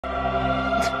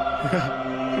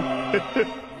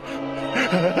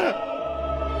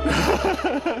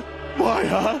Why,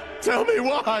 huh? Tell me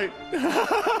why!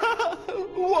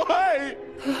 Why?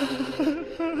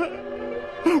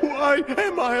 Why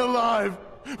am I alive?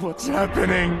 What's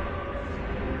happening?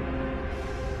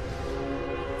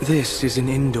 This is an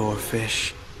indoor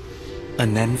fish. A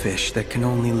nenfish that can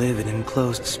only live in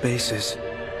enclosed spaces.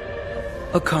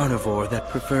 A carnivore that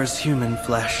prefers human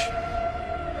flesh.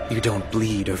 You don't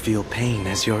bleed or feel pain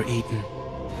as you're eaten.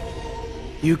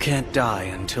 You can't die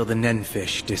until the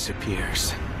nenfish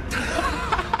disappears.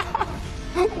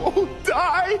 Won't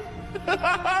die?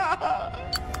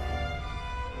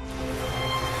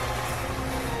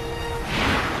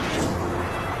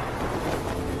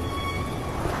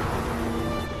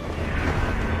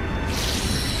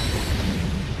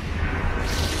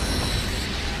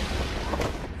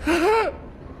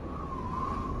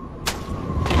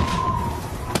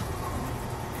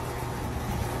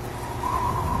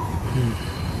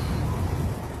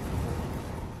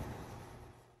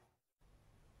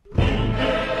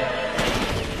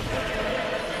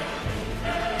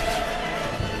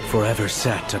 Forever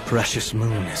set, a precious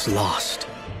moon is lost.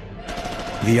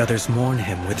 The others mourn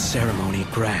him with ceremony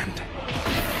grand.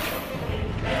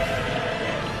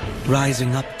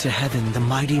 Rising up to heaven, the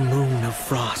mighty moon of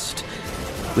frost,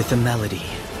 with a melody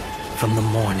from the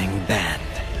morning band.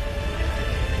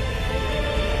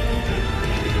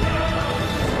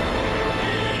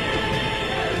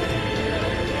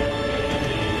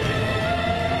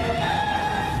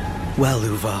 Well,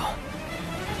 Uvo,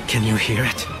 can you hear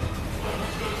it?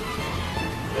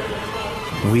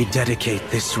 We dedicate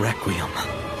this Requiem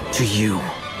to you.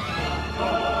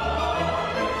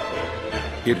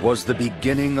 It was the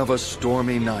beginning of a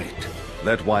stormy night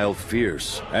that, while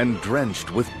fierce and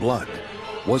drenched with blood,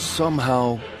 was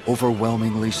somehow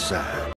overwhelmingly sad.